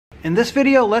In this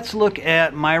video, let's look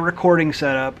at my recording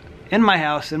setup in my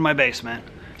house, in my basement.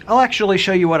 I'll actually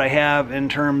show you what I have in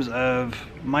terms of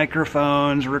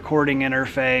microphones, recording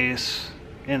interface,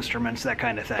 instruments, that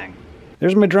kind of thing.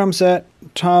 There's my drum set,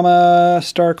 Tama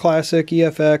Star Classic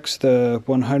EFX, the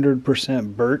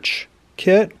 100% Birch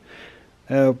kit.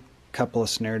 A couple of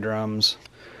snare drums,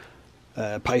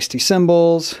 Paiste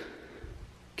cymbals,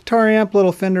 guitar amp,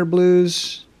 little Fender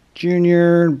Blues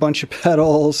Junior, bunch of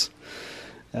pedals.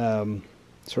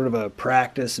 Sort of a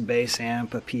practice bass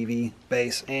amp, a PV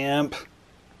bass amp.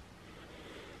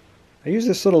 I use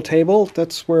this little table.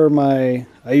 That's where I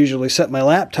usually set my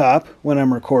laptop when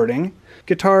I'm recording.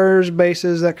 Guitars,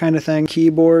 basses, that kind of thing.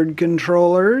 Keyboard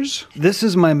controllers. This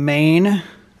is my main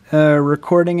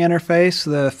recording interface,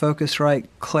 the Focusrite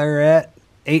Claret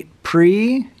 8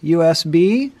 Pre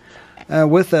USB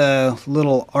with a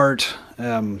little ART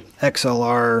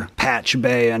XLR patch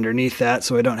bay underneath that,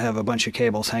 so I don't have a bunch of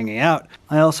cables hanging out.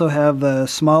 I also have the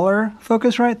smaller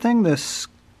Focusrite thing, the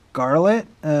Scarlett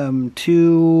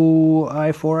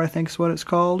 2i4, I think is what it's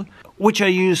called, which I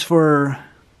use for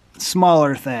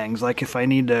smaller things, like if I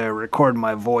need to record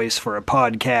my voice for a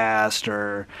podcast,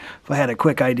 or if I had a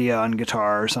quick idea on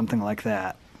guitar or something like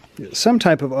that. Some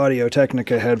type of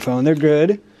Audio-Technica headphone, they're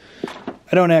good.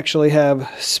 I don't actually have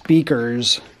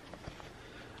speakers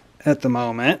at the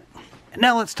moment.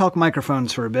 Now let's talk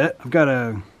microphones for a bit. I've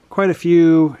got quite a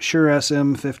few Shure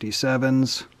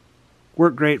SM57s.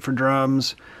 Work great for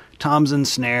drums, toms and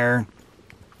snare.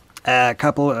 A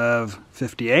couple of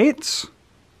 58s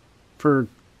for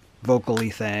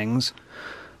vocally things.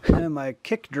 And my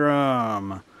kick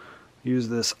drum. Use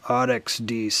this Audix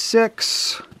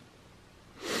D6.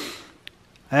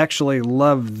 I actually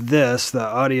love this, the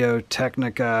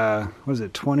Audio-Technica, what is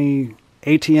it, ATM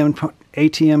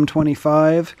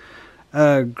 25.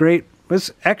 Great,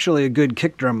 it's actually a good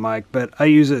kick drum mic, but I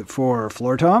use it for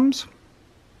floor toms.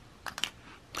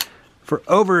 For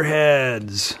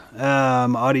overheads,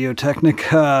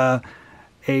 Audio-Technica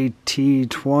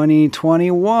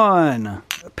AT2021.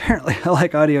 Apparently I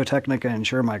like Audio-Technica and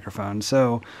Shure microphones.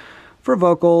 So for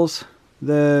vocals,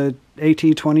 the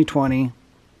AT2020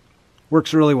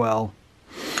 works really well.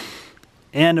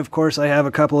 And of course I have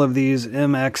a couple of these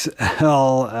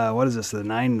MXL, what is this, the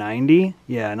 990?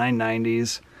 Yeah,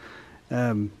 990s.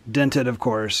 Dented, of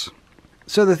course.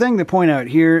 So the thing to point out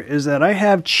here is that I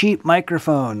have cheap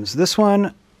microphones. This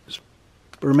one,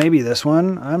 or maybe this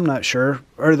one, I'm not sure,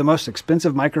 are the most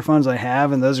expensive microphones I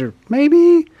have, and those are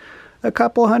maybe a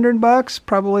couple $100,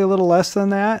 probably a little less than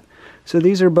that. So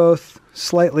these are both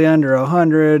slightly under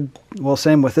 $100. Well,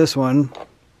 same with this one.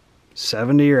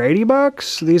 70 or 80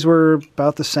 bucks. These were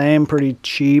about the same, pretty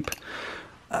cheap,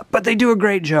 but they do a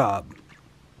great job.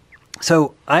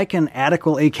 So I can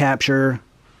adequately capture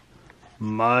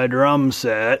my drum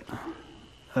set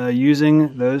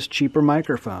using those cheaper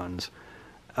microphones.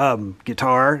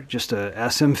 Guitar, just a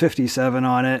SM57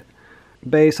 on it.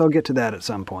 Bass, I'll get to that at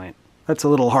some point. That's a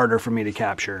little harder for me to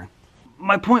capture.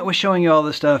 My point with showing you all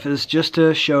this stuff is just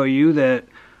to show you that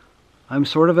I'm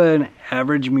sort of an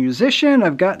average musician.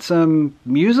 I've got some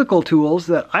musical tools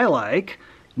that I like.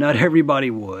 Not everybody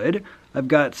would. I've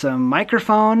got some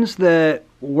microphones that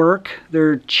work.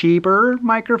 They're cheaper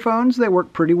microphones. They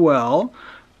work pretty well.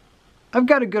 I've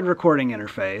got a good recording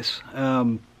interface.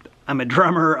 I'm a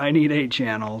drummer. I need 8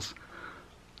 channels.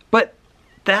 But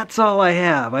that's all I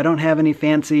have. I don't have any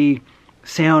fancy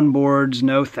soundboards,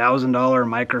 no $1,000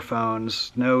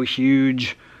 microphones, no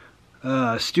huge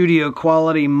studio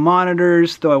quality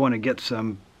monitors, though I want to get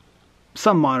some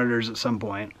monitors at some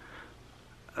point.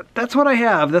 That's what I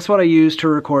have. That's what I use to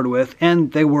record with,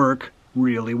 and they work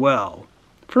really well.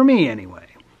 For me, anyway.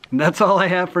 And that's all I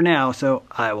have for now, so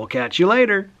I will catch you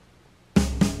later.